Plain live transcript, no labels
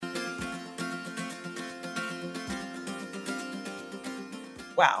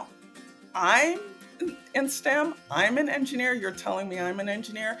wow, I'm in STEM, I'm an engineer, you're telling me I'm an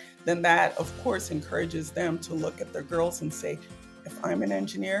engineer, then that, of course, encourages them to look at their girls and say, if I'm an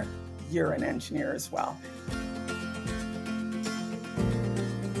engineer, you're an engineer as well.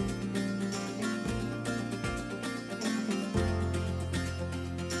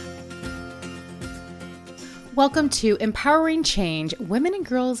 Welcome to Empowering Change, Women and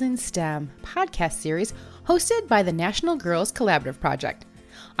Girls in STEM podcast series hosted by the National Girls Collaborative Project.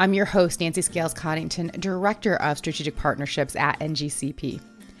 I'm your host, Nancy Scales-Coddington, Director of Strategic Partnerships at NGCP.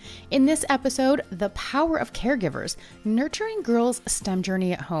 In this episode, The Power of Caregivers, Nurturing Girls' STEM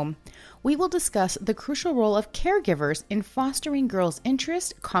Journey at Home, we will discuss the crucial role of caregivers in fostering girls'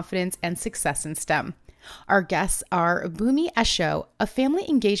 interest, confidence, and success in STEM. Our guests are Bhumi Esho, a family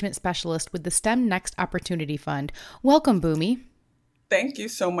engagement specialist with the STEM Next Opportunity Fund. Welcome, Bhumi. Thank you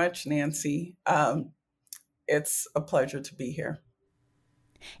so much, Nancy. It's a pleasure to be here.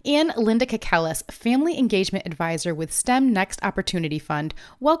 And Linda Kakelis, family engagement advisor with STEM Next Opportunity Fund.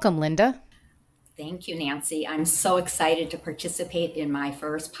 Welcome, Linda. Thank you, Nancy. I'm so excited to participate in my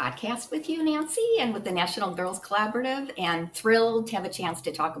first podcast with you, Nancy, and with the National Girls Collaborative, and thrilled to have a chance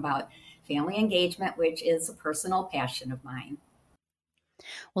to talk about family engagement, which is a personal passion of mine.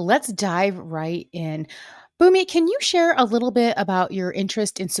 Well, let's dive right in. Bhumi, can you share a little bit about your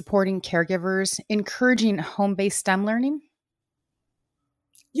interest in supporting caregivers, encouraging home-based STEM learning?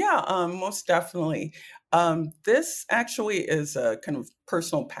 Yeah, most definitely. This actually is a kind of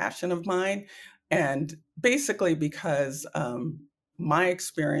personal passion of mine. And basically because my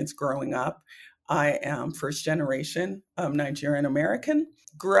experience growing up, I am first generation Nigerian American,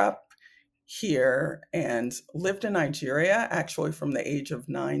 grew up here and lived in Nigeria actually from the age of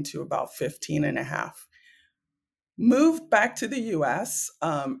 9 to about 15 and a half. Moved back to the US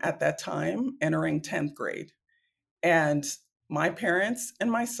at that time, entering 10th grade. And my parents and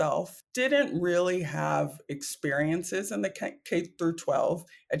myself didn't really have experiences in the K through 12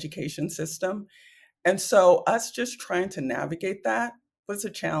 education system. And so us just trying to navigate that was a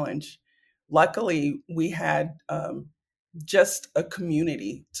challenge. Luckily, we had just a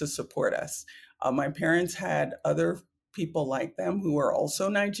community to support us. My parents had other people like them who were also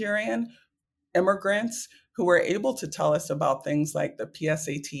Nigerian immigrants who were able to tell us about things like the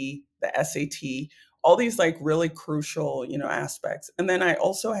PSAT, the SAT, all these like really crucial, aspects. And then I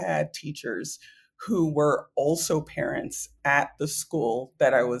also had teachers who were also parents at the school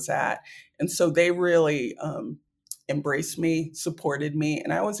that I was at. And so they really embraced me, supported me,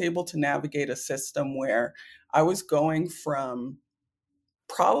 and I was able to navigate a system where I was going from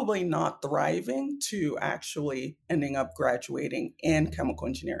probably not thriving to actually ending up graduating in chemical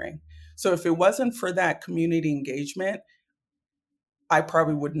engineering. So if it wasn't for that community engagement, I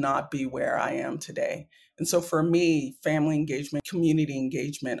probably would not be where I am today. And so for me, family engagement, community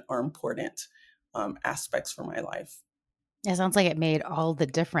engagement are important aspects for my life. It sounds like it made all the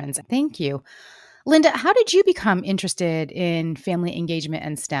difference. Thank you. Linda, how did you become interested in family engagement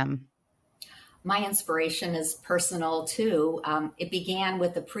and STEM? My inspiration is personal too. It began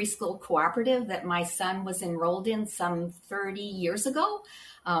with a preschool cooperative that my son was enrolled in some 30 years ago.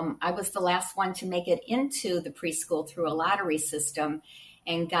 I was the last one to make it into the preschool through a lottery system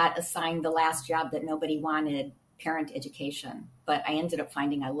and got assigned the last job that nobody wanted, parent education. But I ended up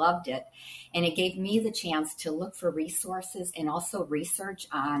finding I loved it. And it gave me the chance to look for resources and also research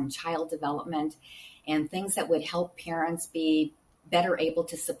on child development and things that would help parents be better able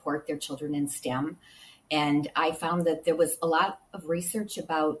to support their children in STEM. And I found that there was a lot of research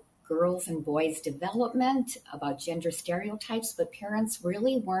about girls and boys' development, about gender stereotypes, but parents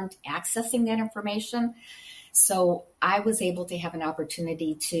really weren't accessing that information. So I was able to have an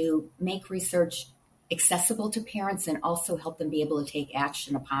opportunity to make research accessible to parents and also help them be able to take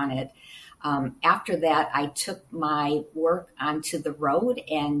action upon it. After that, I took my work onto the road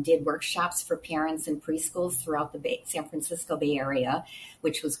and did workshops for parents in preschools throughout the San Francisco Bay Area,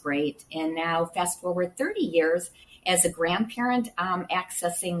 which was great. And now, fast forward 30 years, as a grandparent,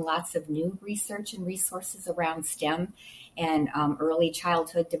 accessing lots of new research and resources around STEM and early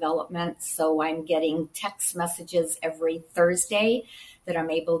childhood development. So I'm getting text messages every Thursday that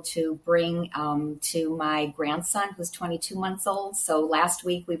I'm able to bring to my grandson, who's 22 months old. So last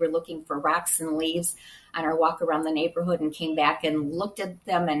week we were looking for rocks and leaves on our walk around the neighborhood and came back and looked at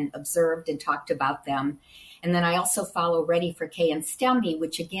them and observed and talked about them. And then I also follow Ready for K and STEMmy,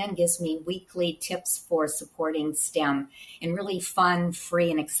 which again gives me weekly tips for supporting STEM in really fun,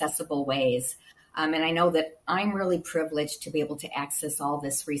 free, and accessible ways. And I know that I'm really privileged to be able to access all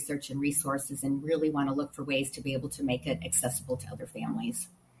this research and resources and really want to look for ways to be able to make it accessible to other families.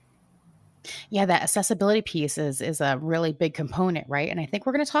 Yeah, that accessibility piece is a really big component, right? And I think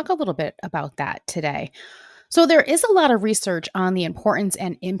we're going to talk a little bit about that today. So there is a lot of research on the importance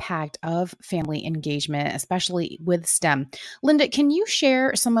and impact of family engagement, especially with STEM. Linda, can you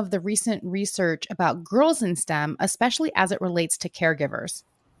share some of the recent research about girls in STEM, especially as it relates to caregivers?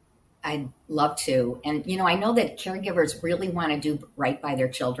 I'd love to. And, I know that caregivers really want to do right by their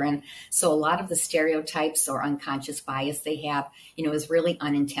children. So a lot of the stereotypes or unconscious bias they have, is really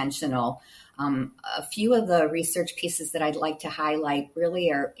unintentional. A few of the research pieces that I'd like to highlight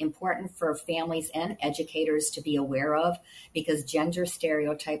really are important for families and educators to be aware of because gender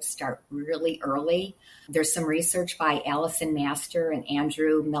stereotypes start really early. There's some research by Allison Master and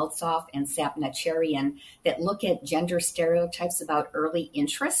Andrew Meltzoff and Sapna Cherian that look at gender stereotypes about early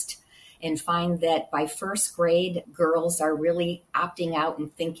interest and find that by first grade, girls are really opting out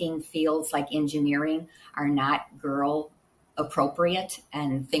and thinking fields like engineering are not girl appropriate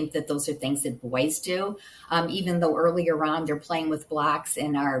and think that those are things that boys do, even though earlier on they're playing with blocks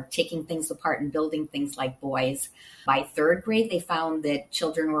and are taking things apart and building things like boys. By third grade, they found that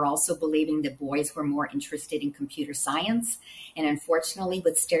children were also believing that boys were more interested in computer science. And unfortunately,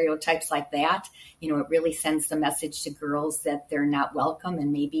 with stereotypes like that, it really sends the message to girls that they're not welcome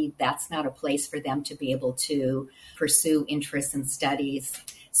and maybe that's not a place for them to be able to pursue interests and studies.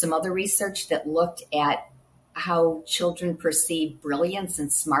 Some other research that looked at how children perceive brilliance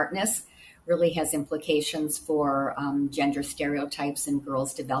and smartness really has implications for gender stereotypes in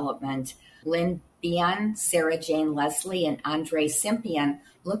girls' development. Lynn Bion, Sarah Jane Leslie, and Andre Simpian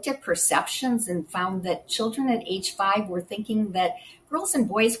looked at perceptions and found that children at age 5 were thinking that girls and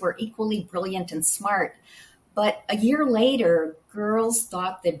boys were equally brilliant and smart. But a year later, girls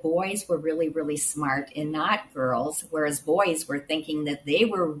thought that boys were really, really smart and not girls, whereas boys were thinking that they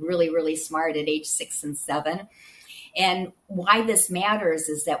were really, really smart at age 6 and 7. And why this matters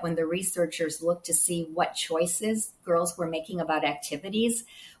is that when the researchers looked to see what choices girls were making about activities,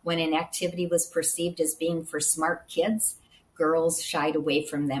 when an activity was perceived as being for smart kids, girls shied away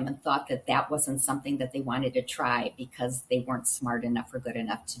from them and thought that that wasn't something that they wanted to try because they weren't smart enough or good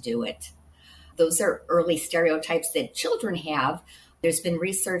enough to do it. Those are early stereotypes that children have. There's been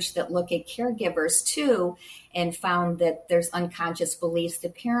research that look at caregivers too and found that there's unconscious beliefs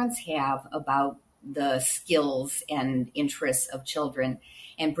that parents have about the skills and interests of children.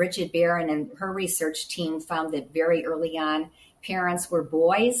 And Bridget Barron and her research team found that very early on, parents were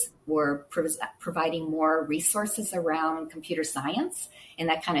boys were providing more resources around computer science. And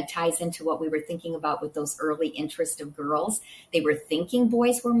that kind of ties into what we were thinking about with those early interests of girls. They were thinking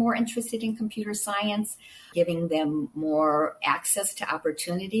boys were more interested in computer science, giving them more access to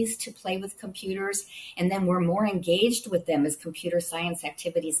opportunities to play with computers, and then were more engaged with them as computer science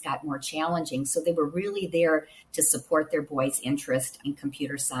activities got more challenging. So they were really there to support their boys' interest in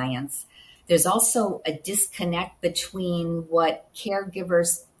computer science. There's also a disconnect between what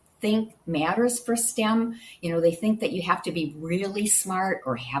caregivers think matters for STEM. They think that you have to be really smart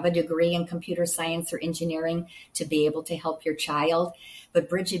or have a degree in computer science or engineering to be able to help your child. But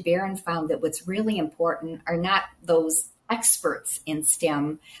Bridget Barron found that what's really important are not those experts in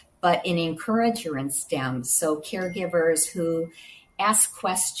STEM, but an encourager in STEM. So caregivers who ask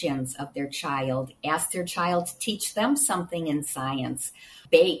questions of their child, ask their child to teach them something in science,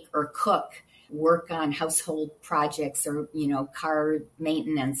 bake or cook, work on household projects or, car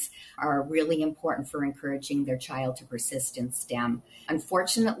maintenance are really important for encouraging their child to persist in STEM.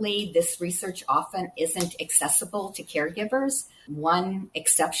 Unfortunately, this research often isn't accessible to caregivers. One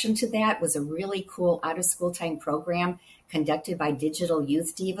exception to that was a really cool out-of-school time program conducted by Digital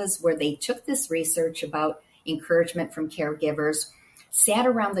Youth Divas, where they took this research about encouragement from caregivers, sat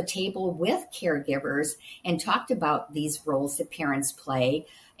around the table with caregivers and talked about these roles that parents play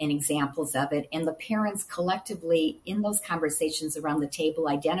and examples of it. And the parents collectively in those conversations around the table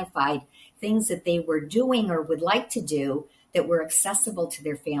identified things that they were doing or would like to do that were accessible to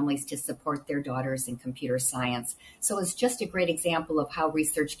their families to support their daughters in computer science. So it's just a great example of how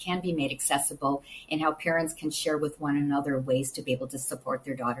research can be made accessible and how parents can share with one another ways to be able to support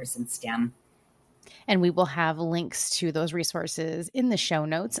their daughters in STEM. And we will have links to those resources in the show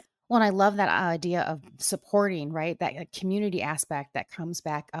notes. Well, and I love that idea of supporting, right? That community aspect that comes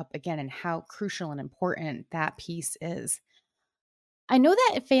back up again and how crucial and important that piece is. I know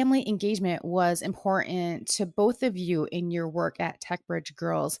that family engagement was important to both of you in your work at TechBridge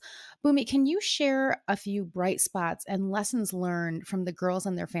Girls. Boomy, can you share a few bright spots and lessons learned from the girls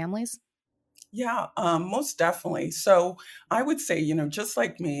and their families? Yeah, most definitely. So I would say, just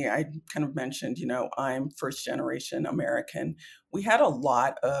like me, I kind of mentioned, I'm first generation American. We had a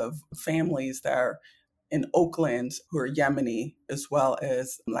lot of families that in Oakland who are Yemeni as well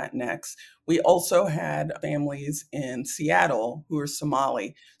as Latinx. We also had families in Seattle who are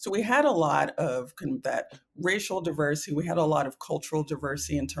Somali. So we had a lot of kind of that racial diversity. We had a lot of cultural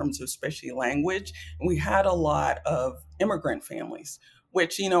diversity in terms of especially language. And we had a lot of immigrant families,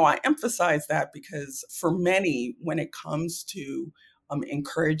 which, I emphasize that because for many, when it comes to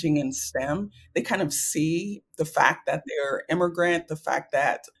encouraging in STEM, they kind of see the fact that they're immigrant, the fact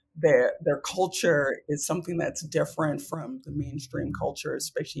that their culture is something that's different from the mainstream culture,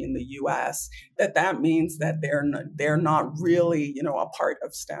 especially in the U.S. That means that they're not really a part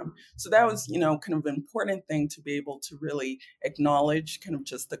of STEM. So that was kind of an important thing to be able to really acknowledge kind of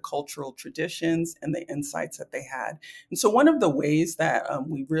just the cultural traditions and the insights that they had. And so one of the ways that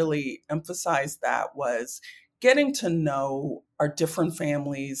we really emphasized that was getting to know our different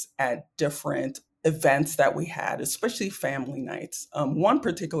families at different events that we had, especially family nights. One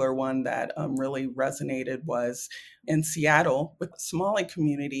particular one that really resonated was in Seattle with the Somali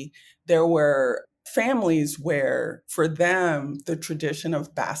community. There were families where for them, the tradition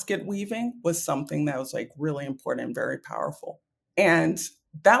of basket weaving was something that was like really important and very powerful. And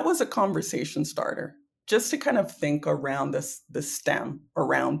that was a conversation starter just to kind of think around the STEM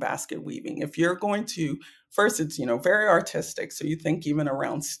around basket weaving. If you're going to first, it's very artistic, so you think even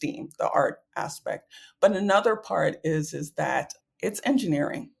around STEAM, the art aspect. But another part is that it's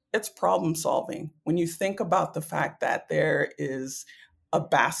engineering, it's problem solving. When you think about the fact that there is a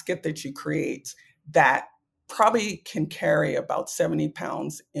basket that you create that probably can carry about 70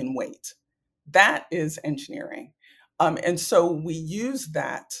 pounds in weight, that is engineering. And so we use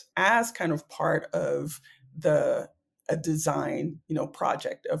that as kind of part of the a design,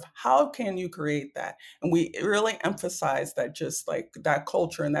 project of how can you create that? And we really emphasize that just like that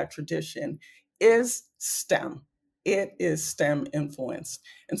culture and that tradition is STEM. It is STEM influenced.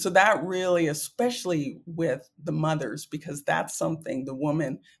 And so that really, especially with the mothers, because that's something, the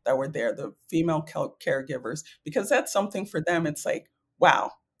women that were there, the female caregivers, because that's something for them, it's like,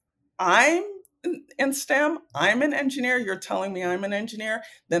 wow, I'm in STEM, I'm an engineer, you're telling me I'm an engineer,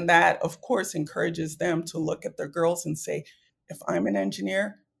 then that, of course, encourages them to look at their girls and say, if I'm an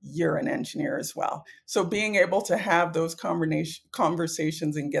engineer, you're an engineer as well. So being able to have those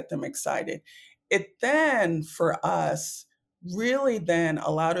conversations and get them excited. It then, for us, really then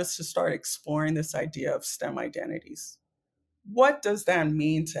allowed us to start exploring this idea of STEM identities. What does that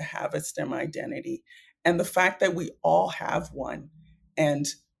mean to have a STEM identity? And the fact that we all have one. And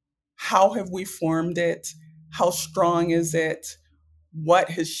how have we formed it? How strong is it?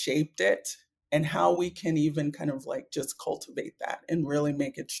 What has shaped it? And how we can even kind of like just cultivate that and really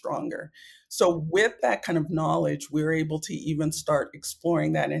make it stronger. So, with that kind of knowledge, we're able to even start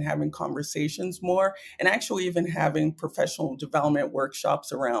exploring that and having conversations more, and actually even having professional development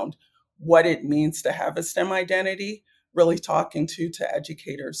workshops around what it means to have a STEM identity, really talking to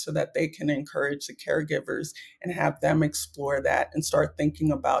educators so that they can encourage the caregivers and have them explore that and start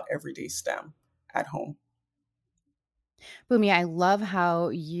thinking about everyday STEM at home. Boomy, I love how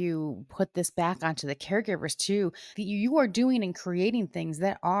you put this back onto the caregivers too. That you are doing and creating things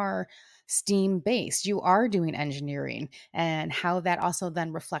that are STEAM based. You are doing engineering, and how that also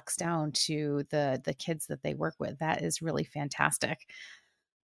then reflects down to the kids that they work with. That is really fantastic.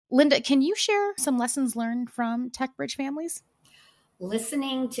 Linda, can you share some lessons learned from TechBridge families?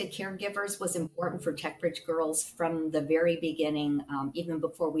 Listening to caregivers was important for TechBridge girls from the very beginning. Even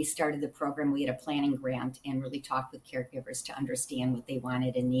before we started the program, we had a planning grant and really talked with caregivers to understand what they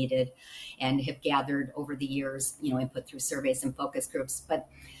wanted and needed, and have gathered over the years, input through surveys and focus groups. But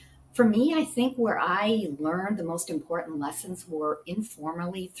for me, I think where I learned the most important lessons were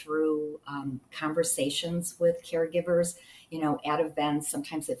informally through conversations with caregivers, at events,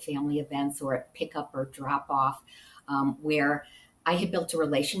 sometimes at family events or at pickup or drop off, where I had built a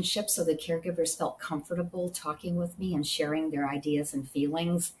relationship so the caregivers felt comfortable talking with me and sharing their ideas and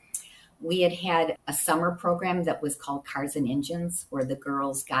feelings. We had a summer program that was called Cars and Engines, where the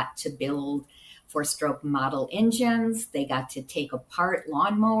girls got to build four-stroke model engines. They got to take apart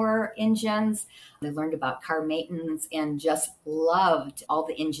lawnmower engines. They learned about car maintenance and just loved all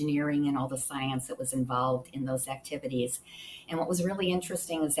the engineering and all the science that was involved in those activities. And what was really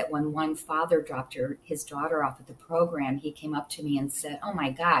interesting is that when one father dropped his daughter off at the program, he came up to me and said, "Oh my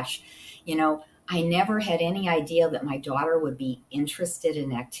gosh, I never had any idea that my daughter would be interested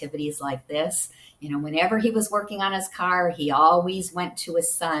in activities like this. Whenever he was working on his car, he always went to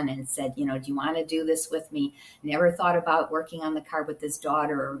his son and said, do you want to do this with me? Never thought about working on the car with his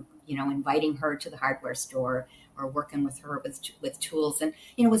daughter, or, inviting her to the hardware store or working with her with tools. And,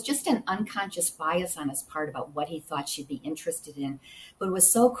 it was just an unconscious bias on his part about what he thought she'd be interested in. But it was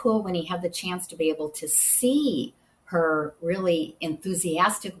so cool when he had the chance to be able to see her really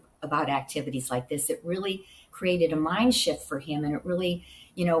enthusiastic about activities like this. It really created a mind shift for him, and it really,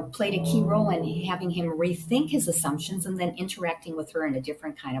 played a key role in having him rethink his assumptions and then interacting with her in a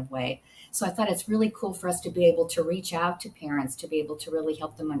different kind of way. So I thought it's really cool for us to be able to reach out to parents, to be able to really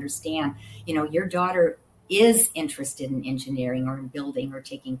help them understand, your daughter is interested in engineering or in building or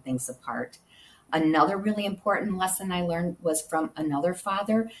taking things apart. Another really important lesson I learned was from another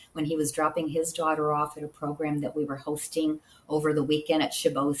father when he was dropping his daughter off at a program that we were hosting over the weekend at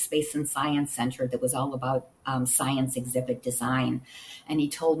Chabot Space and Science Center that was all about science exhibit design. And he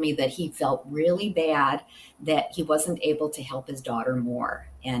told me that he felt really bad that he wasn't able to help his daughter more.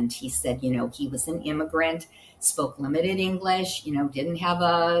 And he said, he was an immigrant, spoke limited English, didn't have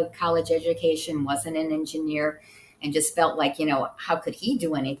a college education, wasn't an engineer, and just felt like, how could he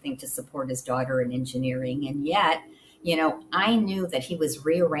do anything to support his daughter in engineering? And yet, I knew that he was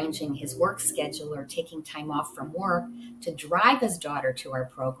rearranging his work schedule or taking time off from work to drive his daughter to our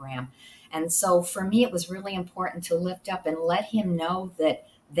program. And so for me, it was really important to lift up and let him know that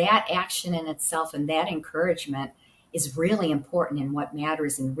that action in itself and that encouragement is really important in what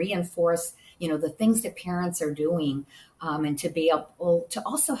matters, and reinforce, the things that parents are doing, and to be able to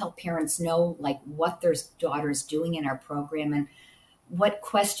also help parents know like what their daughter's doing in our program, and what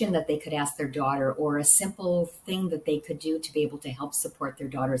question that they could ask their daughter, or a simple thing that they could do to be able to help support their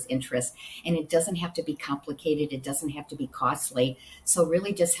daughter's interest. And it doesn't have to be complicated. It doesn't have to be costly. So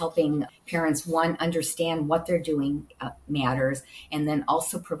really just helping parents, one, understand what they're doing matters, and then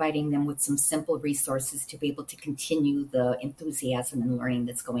also providing them with some simple resources to be able to continue the enthusiasm and learning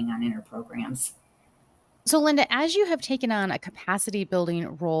that's going on in our programs. So, Linda, as you have taken on a capacity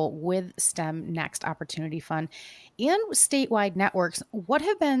building role with STEM Next Opportunity Fund and statewide networks, what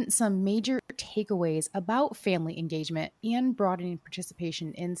have been some major takeaways about family engagement and broadening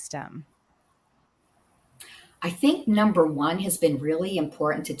participation in STEM? I think number one has been really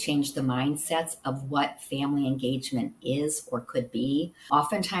important to change the mindsets of what family engagement is or could be.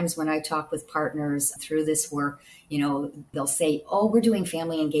 Oftentimes, when I talk with partners through this work, they'll say, oh, we're doing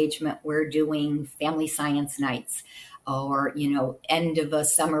family engagement, we're doing family science nights, or, end of a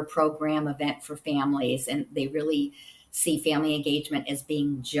summer program event for families. And they really see family engagement as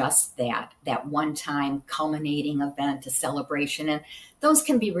being just that one-time culminating event, a celebration. And those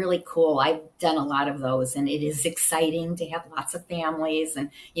can be really cool. I've done a lot of those, and it is exciting to have lots of families, and,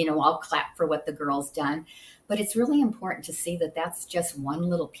 I'll clap for what the girl's done. But it's really important to see that that's just one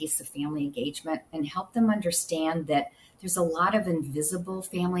little piece of family engagement, and help them understand that there's a lot of invisible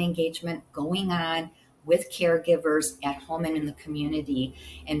family engagement going on with caregivers at home and in the community,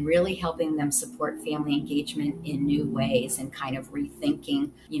 and really helping them support family engagement in new ways, and kind of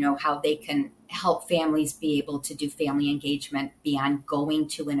rethinking, how they can help families be able to do family engagement beyond going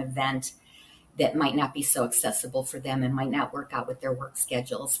to an event that might not be so accessible for them and might not work out with their work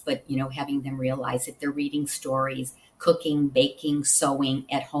schedules. But, having them realize if they're reading stories, cooking, baking, sewing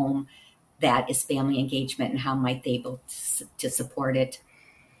at home, that is family engagement, and how might they be able to support it.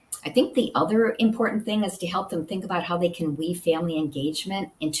 I think the other important thing is to help them think about how they can weave family engagement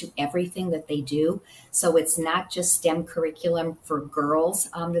into everything that they do. So it's not just STEM curriculum for girls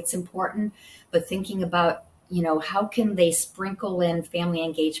that's important, but thinking about, how can they sprinkle in family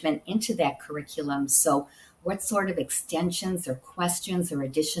engagement into that curriculum? So what sort of extensions or questions or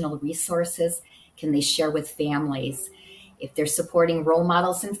additional resources can they share with families? If they're supporting role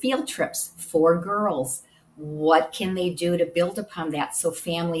models and field trips for girls, what can they do to build upon that so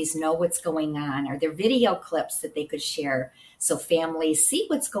families know what's going on? Are there video clips that they could share so families see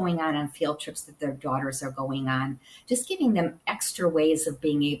what's going on field trips that their daughters are going on? Just giving them extra ways of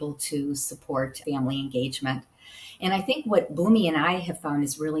being able to support family engagement. And I think what Bhumi and I have found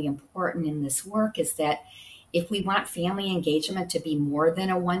is really important in this work is that if we want family engagement to be more than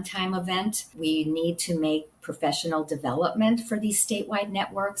a one-time event, we need to make professional development for these statewide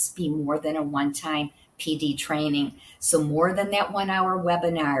networks be more than a one-time PD training. So more than that 1 hour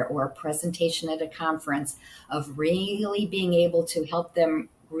webinar or presentation at a conference, of really being able to help them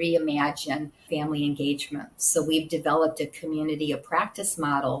reimagine family engagement. So we've developed a community of practice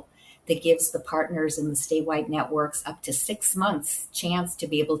model that gives the partners in the statewide networks up to 6 months chance to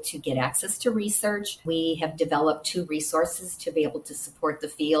be able to get access to research. We have developed 2 resources to be able to support the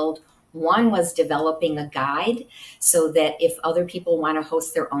field. One was developing a guide so that if other people want to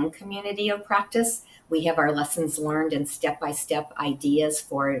host their own community of practice, we have our lessons learned and step by step ideas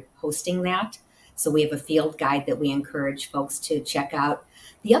for hosting that. So we have a field guide that we encourage folks to check out.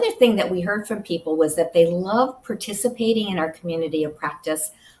 The other thing that we heard from people was that they love participating in our community of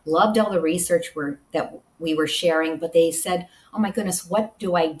practice, loved all the research that we were sharing, but they said, oh my goodness, what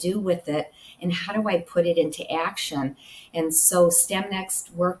do I do with it? And how do I put it into action? And so STEM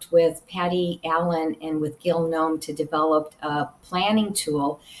Next worked with Patty Allen and with Gil Nome to develop a planning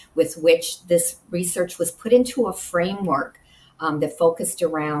tool with which this research was put into a framework that focused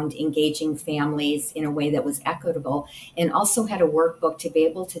around engaging families in a way that was equitable, and also had a workbook to be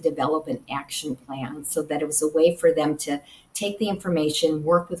able to develop an action plan so that it was a way for them to take the information,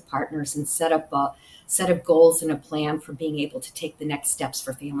 work with partners, and set up a set of goals and a plan for being able to take the next steps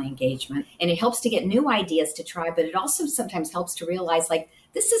for family engagement. And it helps to get new ideas to try, but it also sometimes helps to realize, like,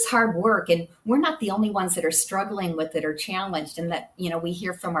 this is hard work and we're not the only ones that are struggling with it or challenged, and that, we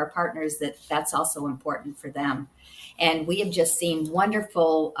hear from our partners that that's also important for them. And we have just seen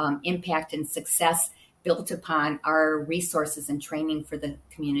wonderful impact and success built upon our resources and training for the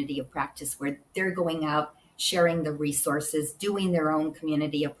community of practice, where they're going out, sharing the resources, doing their own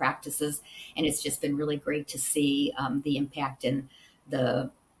community of practices. And it's just been really great to see the impact and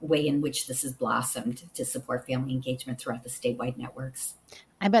the way in which this has blossomed to support family engagement throughout the statewide networks.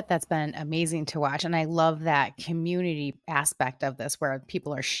 I bet that's been amazing to watch. And I love that community aspect of this where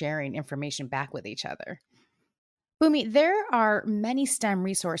people are sharing information back with each other. Boomy, there are many STEM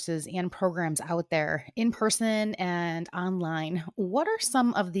resources and programs out there in person and online. What are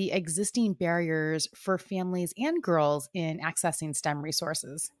some of the existing barriers for families and girls in accessing STEM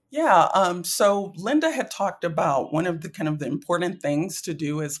resources? Yeah, so Linda had talked about one of the kind of the important things to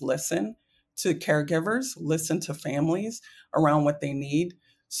do is listen to caregivers, listen to families around what they need.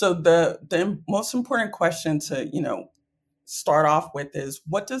 So the most important question to, start off with is,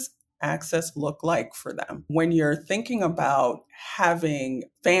 what does access look like for them? When you're thinking about having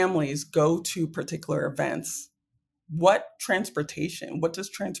families go to particular events, what does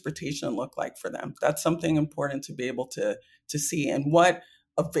transportation look like for them? That's something important to be able to see, and what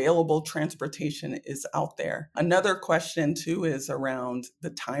available transportation is out there. Another question too is around the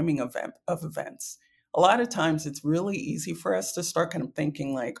timing of events. A lot of times it's really easy for us to start kind of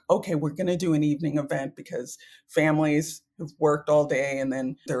thinking like, okay, we're going to do an evening event because families have worked all day and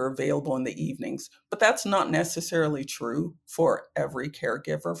then they're available in the evenings. But that's not necessarily true for every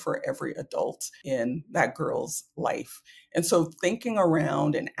caregiver, for every adult in that girl's life. And so thinking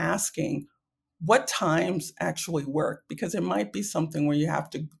around and asking what times actually work, because it might be something where you have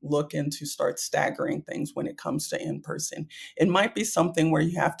to look into start staggering things when it comes to in person. It might be something where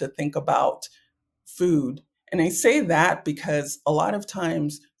you have to think about food. And I say that because a lot of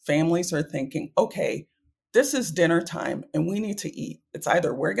times families are thinking, okay, this is dinner time and we need to eat. It's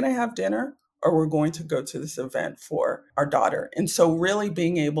either we're going to have dinner or we're going to go to this event for our daughter. And so, really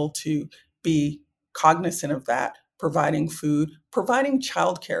being able to be cognizant of that, providing food, providing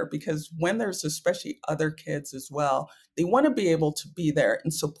childcare, because when there's especially other kids as well, they want to be able to be there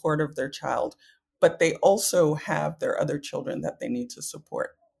in support of their child, but they also have their other children that they need to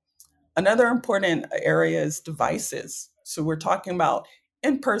support. Another important area is devices. So we're talking about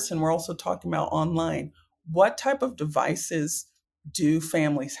in person, we're also talking about online. What type of devices do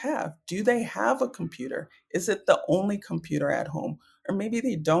families have? Do they have a computer? Is it the only computer at home? Or maybe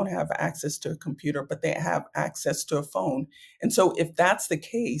they don't have access to a computer, but they have access to a phone. And so if that's the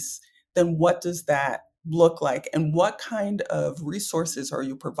case, then what does that look like? And what kind of resources are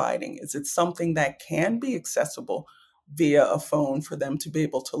you providing? Is it something that can be accessible via a phone for them to be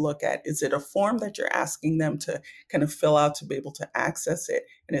able to look at? Is it a form that you're asking them to kind of fill out to be able to access it?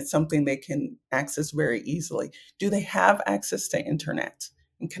 And it's something they can access very easily. Do they have access to internet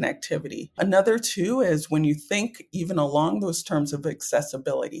and connectivity? Another too is when you think even along those terms of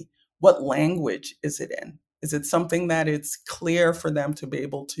accessibility, what language is it in? Is it something that it's clear for them to be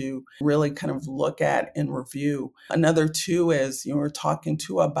able to really kind of look at and review? Another two is, we're talking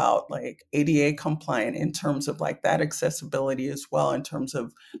too about like ADA compliant in terms of like that accessibility as well, in terms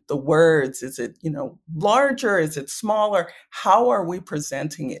of the words. Is it, larger? Is it smaller? How are we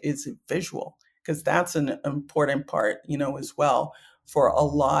presenting it? Is it visual? Because that's an important part, as well for a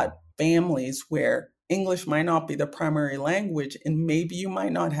lot families where English might not be the primary language, and maybe you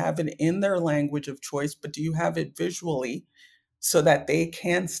might not have it in their language of choice, but do you have it visually so that they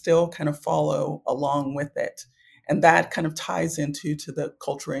can still kind of follow along with it? And that kind of ties into to the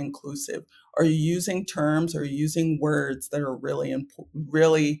culturally inclusive. Are you using terms or using words that are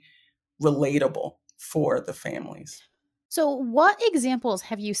really relatable for the families? So, what examples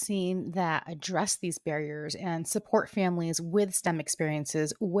have you seen that address these barriers and support families with STEM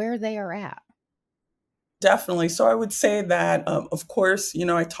experiences where they are at? Definitely. So I would say that, of course,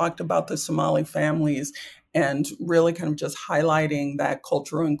 I talked about the Somali families and really kind of just highlighting that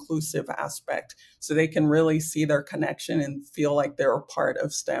cultural inclusive aspect so they can really see their connection and feel like they're a part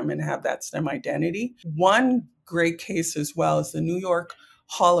of STEM and have that STEM identity. One great case as well is the New York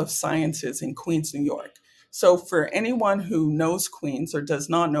Hall of Sciences in Queens, New York. So for anyone who knows Queens or does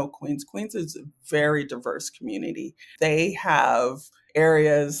not know Queens, Queens is a very diverse community. They have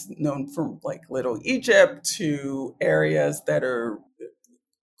areas known from like Little Egypt to areas that are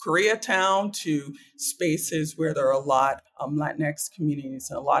Koreatown to spaces where there are a lot Latinx communities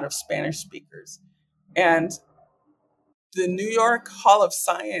and a lot of Spanish speakers. And the New York Hall of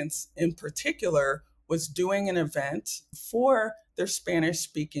Science, in particular, was doing an event for their Spanish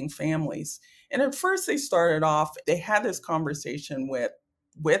speaking families. And at first, they started off, they had this conversation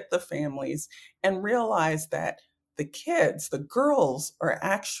with the families and realized that the kids, the girls, are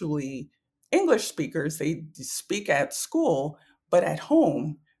actually English speakers. They speak at school, but at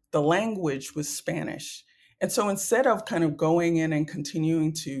home, the language was Spanish. And so instead of kind of going in and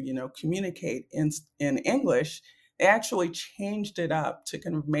continuing to, communicate in English, they actually changed it up to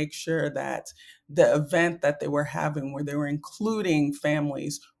kind of make sure that the event that they were having, where they were including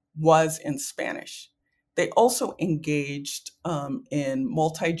families, was in Spanish. They also engaged in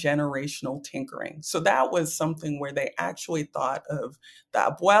multi generational tinkering. So that was something where they actually thought of the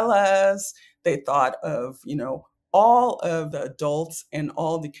abuelas, they thought of, all of the adults and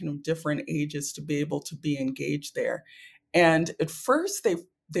all the kind of different ages to be able to be engaged there. And at first,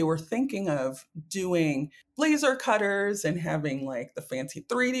 they were thinking of doing laser cutters and having like the fancy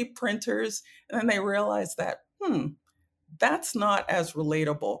 3D printers. And then they realized that, that's not as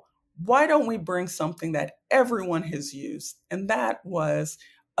relatable. Why don't we bring something that everyone has used? And that was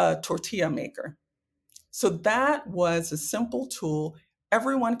a tortilla maker. So that was a simple tool.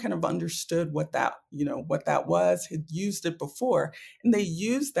 Everyone kind of understood what that was, had used it before. And they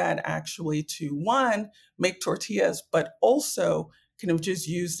used that actually to one, make tortillas, but also kind of just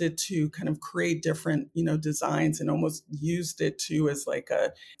used it to kind of create different, designs and almost used it to as like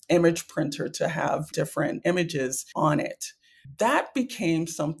a image printer to have different images on it. That became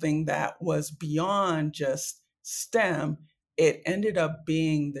something that was beyond just STEM. It ended up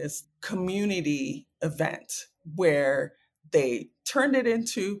being this community event where they turned it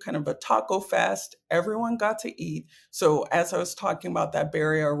into kind of a taco fest. Everyone got to eat. So as I was talking about that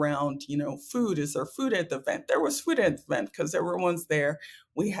barrier around, food, is there food at the event? There was food at the event because everyone's there.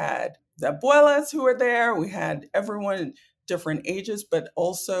 We had the abuelas who were there. We had everyone different ages, but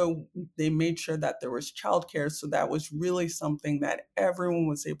also they made sure that there was childcare. So that was really something that everyone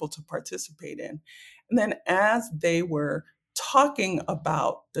was able to participate in. And then as they were talking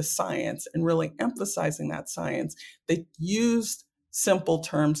about the science and really emphasizing that science, they used simple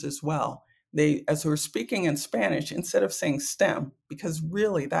terms as well. They, as we were speaking in Spanish, instead of saying STEM, because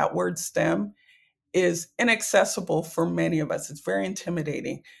really that word STEM is inaccessible for many of us. It's very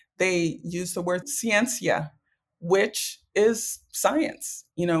intimidating. They use the word ciencia, which is science,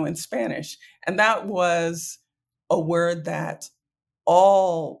 in Spanish. And that was a word that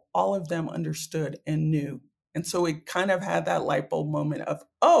all of them understood and knew. And so we kind of had that light bulb moment of,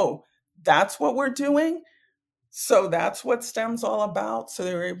 oh, that's what we're doing. So that's what STEM's all about. So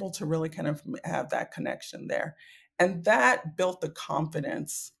they were able to really kind of have that connection there. And that built the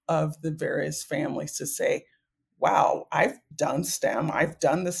confidence of the various families to say, wow, I've done STEM, I've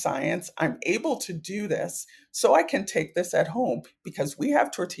done the science, I'm able to do this, so I can take this at home because we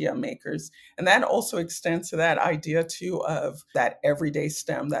have tortilla makers. And that also extends to that idea too of that everyday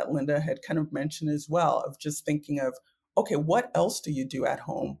STEM that Linda had kind of mentioned as well, of just thinking of, okay, what else do you do at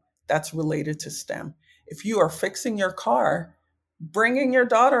home that's related to STEM? If you are fixing your car, bringing your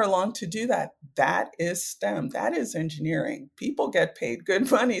daughter along to do that, that is STEM, that is engineering. People get paid good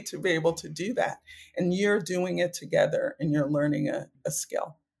money to be able to do that. And you're doing it together and you're learning a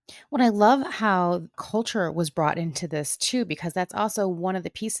skill. What I love how culture was brought into this too, because that's also one of the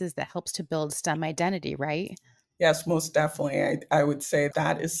pieces that helps to build STEM identity, right? Yes, most definitely. I would say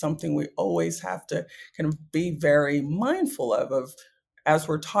that is something we always have to kind of be very mindful of as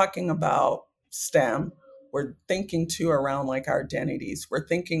we're talking about STEM, we're thinking too around like our identities. We're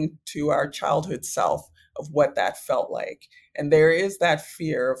thinking to our childhood self of what that felt like. And there is that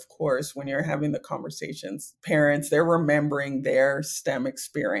fear, of course, when you're having the conversations. Parents, they're remembering their STEM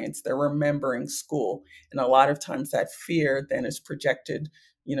experience, they're remembering school. And a lot of times that fear then is projected,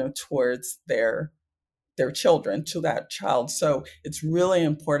 towards their children, to that child. So it's really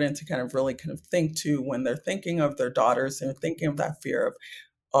important to kind of really kind of think too when they're thinking of their daughters and thinking of that fear of,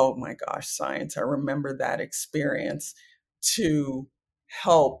 oh my gosh, science, I remember that experience, to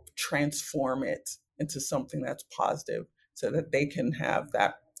help transform it into something that's positive so that they can have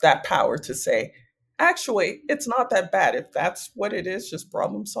that power to say, actually, it's not that bad. If that's what it is, just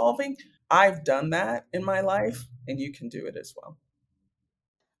problem solving, I've done that in my life and you can do it as well.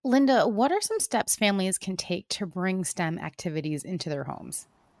 Linda, what are some steps families can take to bring STEM activities into their homes?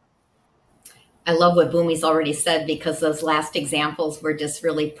 I love what Boomy's already said, because those last examples were just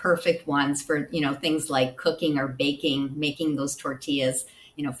really perfect ones for, things like cooking or baking, making those tortillas,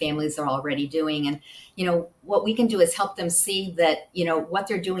 families are already doing. And, what we can do is help them see that, what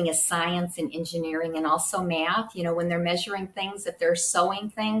they're doing is science and engineering and also math. When they're measuring things, if they're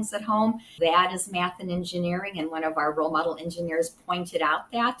sewing things at home, that is math and engineering. And one of our role model engineers pointed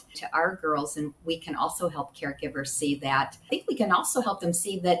out that to our girls. And we can also help caregivers see that. I think we can also help them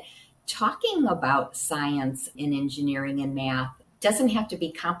see that talking about science and engineering and math doesn't have to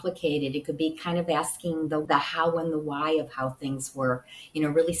be complicated. It could be kind of asking the how and the why of how things work,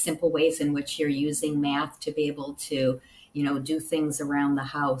 really simple ways in which you're using math to be able to, do things around the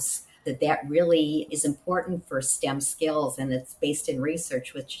house. That really is important for STEM skills, and it's based in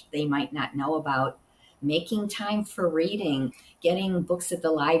research, which they might not know about. Making time for reading, getting books at the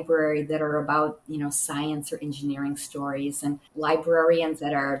library that are about, science or engineering stories. And librarians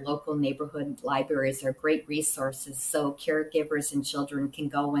at our local neighborhood libraries are great resources. So caregivers and children can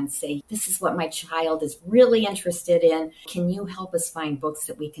go and say, this is what my child is really interested in. Can you help us find books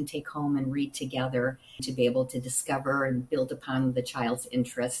that we can take home and read together to be able to discover and build upon the child's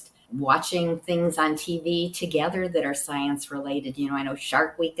interest? Watching things on TV together that are science related. I know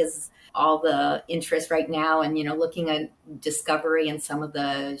Shark Week is all the interest right now, and looking at Discovery and some of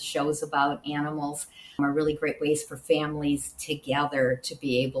the shows about animals are really great ways for families together to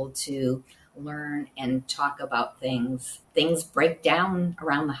be able to learn and talk about things. Things break down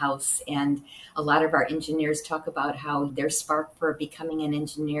around the house, and a lot of our engineers talk about how their spark for becoming an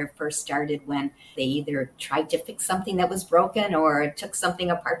engineer first started when they either tried to fix something that was broken or took something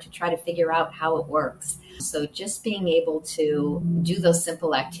apart to try to figure out how it works. So just being able to do those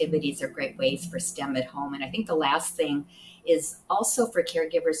simple activities are great ways for STEM at home. And I think the last thing is also for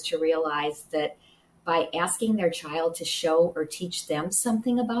caregivers to realize that by asking their child to show or teach them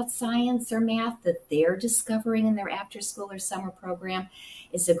something about science or math that they're discovering in their after school or summer program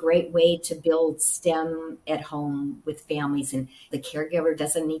is a great way to build STEM at home with families. And the caregiver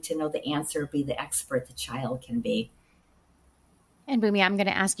doesn't need to know the answer or be the expert. The child can be. And Boomy, I'm going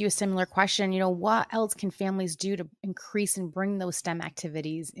to ask you a similar question. What else can families do to increase and bring those STEM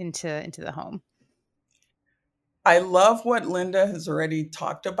activities into the home? I love what Linda has already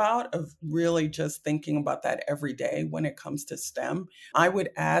talked about, of really just thinking about that every day when it comes to STEM. I would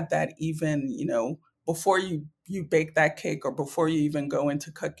add that even, before you bake that cake or before you even go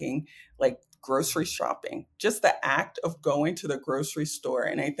into cooking, like grocery shopping, just the act of going to the grocery store.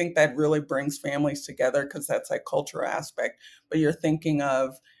 And I think that really brings families together because that's that cultural aspect. But you're thinking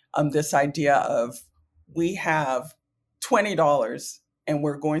of this idea of, we have $20 and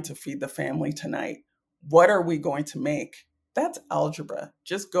we're going to feed the family tonight. What are we going to make? That's algebra,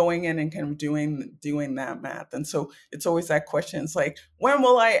 just going in and kind of doing that math. And so it's always that question. It's like, when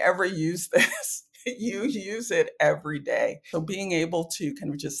will I ever use this? You use it every day. So being able to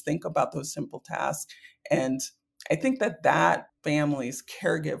kind of just think about those simple tasks. And I think that families,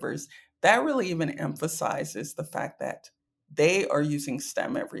 caregivers, that really even emphasizes the fact that they are using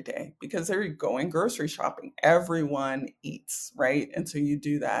STEM every day because they're going grocery shopping. Everyone eats, right? And so you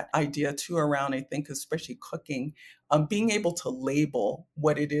do that idea too around, I think, especially cooking, being able to label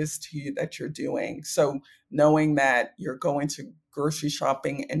what it is to you that you're doing. So knowing that you're going to grocery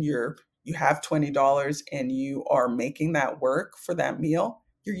shopping and you have $20 and you are making that work for that meal,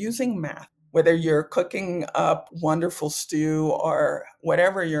 you're using math. Whether you're cooking up wonderful stew or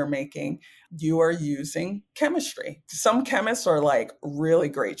whatever you're making, you are using chemistry. Some chemists are like really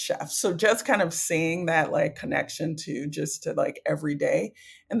great chefs. So just kind of seeing that like connection to like every day,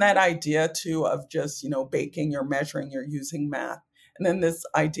 and that idea too of just, baking, you're measuring, you're using math. And then this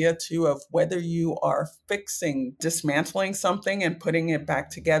idea too of whether you are fixing, dismantling something and putting it back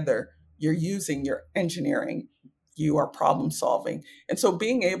together, you're using your engineering, you are problem solving. And so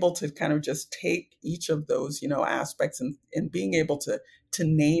being able to kind of just take each of those, aspects and being able to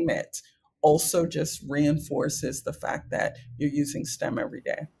name it also just reinforces the fact that you're using STEM every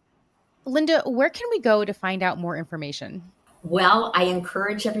day. Linda, where can we go to find out more information? Well, I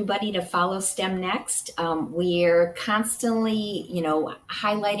encourage everybody to follow STEM Next. We're constantly,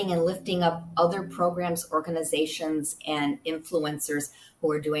 highlighting and lifting up other programs, organizations, and influencers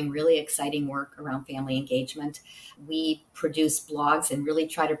who are doing really exciting work around family engagement. We produce blogs and really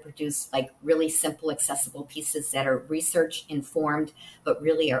try to produce like really simple, accessible pieces that are research informed, but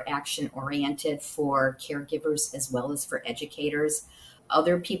really are action oriented for caregivers as well as for educators.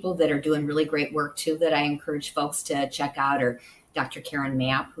 Other people that are doing really great work too that I encourage folks to check out are Dr. Karen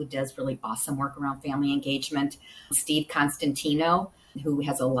Mapp, who does really awesome work around family engagement, Steve Constantino, who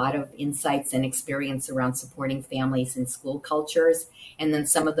has a lot of insights and experience around supporting families in school cultures. And then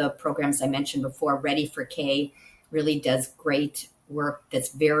some of the programs I mentioned before, Ready for K, really does great work that's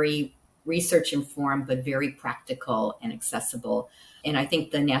very research informed, but very practical and accessible. And I think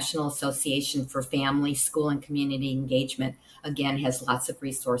the National Association for Family, School, and Community Engagement, again, has lots of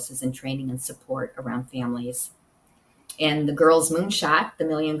resources and training and support around families. And the Girls Moonshot, the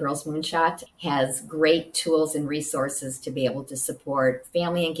Million Girls Moonshot, has great tools and resources to be able to support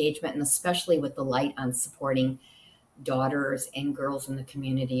family engagement, and especially with the light on supporting daughters and girls in the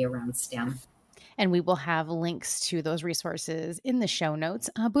community around STEM. And we will have links to those resources in the show notes.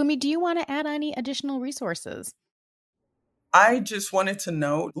 Boomy, do you want to add any additional resources? I just wanted to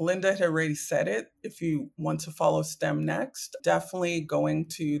note, Linda had already said it. If you want to follow STEM Next, definitely going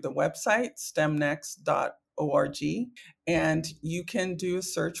to the website, stemnext.org, and you can do a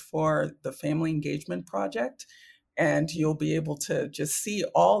search for the Family Engagement Project, and you'll be able to just see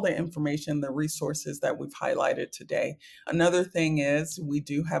all the information, the resources that we've highlighted today. Another thing is we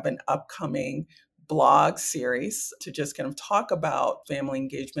do have an upcoming blog series to just kind of talk about family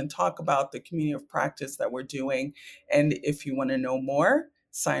engagement, talk about the community of practice that we're doing. And if you want to know more,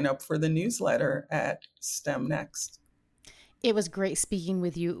 sign up for the newsletter at STEM Next. It was great speaking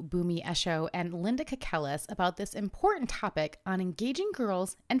with you, Boomy Esho and Linda Kakelis, about this important topic on engaging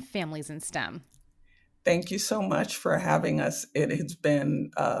girls and families in STEM. Thank you so much for having us. It has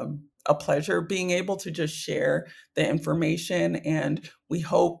been a pleasure being able to just share the information. And we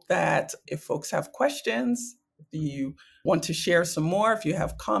hope that if folks have questions, if you want to share some more, if you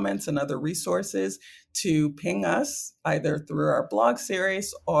have comments and other resources, to ping us either through our blog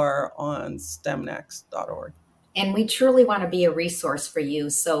series or on stemnext.org. And we truly want to be a resource for you.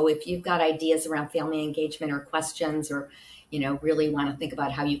 So if you've got ideas around family engagement or questions, or really want to think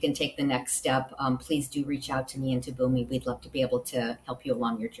about how you can take the next step, please do reach out to me and to Boomy. We'd love to be able to help you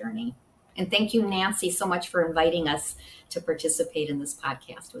along your journey. And thank you, Nancy, so much for inviting us to participate in this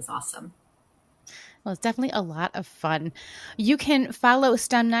podcast. It was awesome. Well, it's definitely a lot of fun. You can follow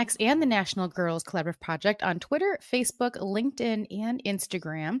STEM Next and the National Girls Collaborative Project on Twitter, Facebook, LinkedIn, and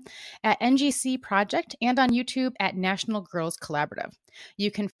Instagram at NGC Project, and on YouTube at National Girls Collaborative.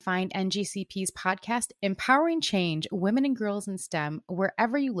 You can find NGCP's podcast, Empowering Change, Women and Girls in STEM,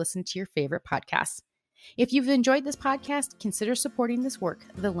 wherever you listen to your favorite podcasts. If you've enjoyed this podcast, consider supporting this work.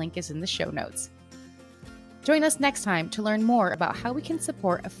 The link is in the show notes. Join us next time to learn more about how we can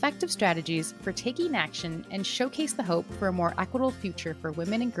support effective strategies for taking action and showcase the hope for a more equitable future for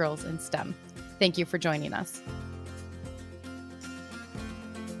women and girls in STEM. Thank you for joining us.